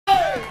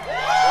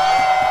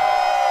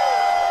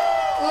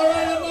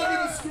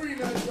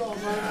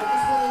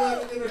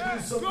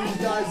some of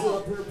these guys that are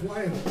up here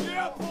playing.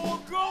 Yeah,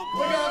 Paul, go, We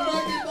got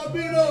Mikey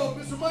Babino,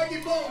 Mr.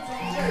 Mikey Bones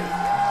on bass.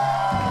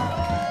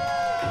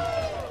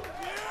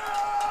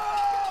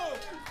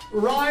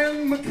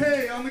 Ryan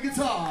McKay on the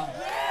guitar.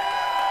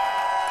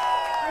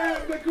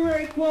 And the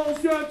great Paul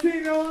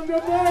Shantino on the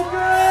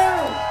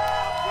vocals!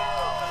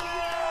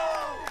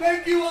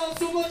 Thank you all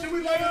so much, and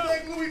we'd like to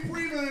thank Louis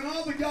Freeman and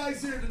all the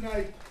guys here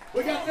tonight.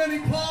 We got Benny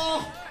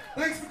Paul.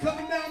 Thanks for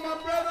coming down, my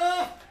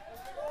brother.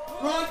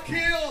 Ron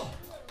Keel,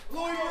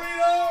 Louis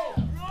Marino,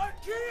 Ron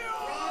Keel!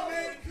 Ron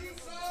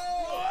Mancuso.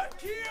 Ron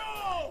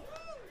Keel!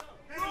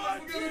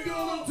 Anyways, we're gonna do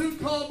a little tune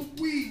called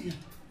We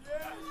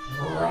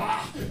Yeah.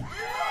 Rock.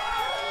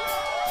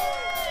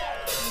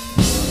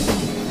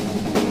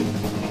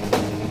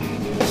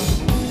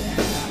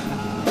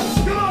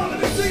 Come on, let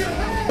me see your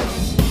hands.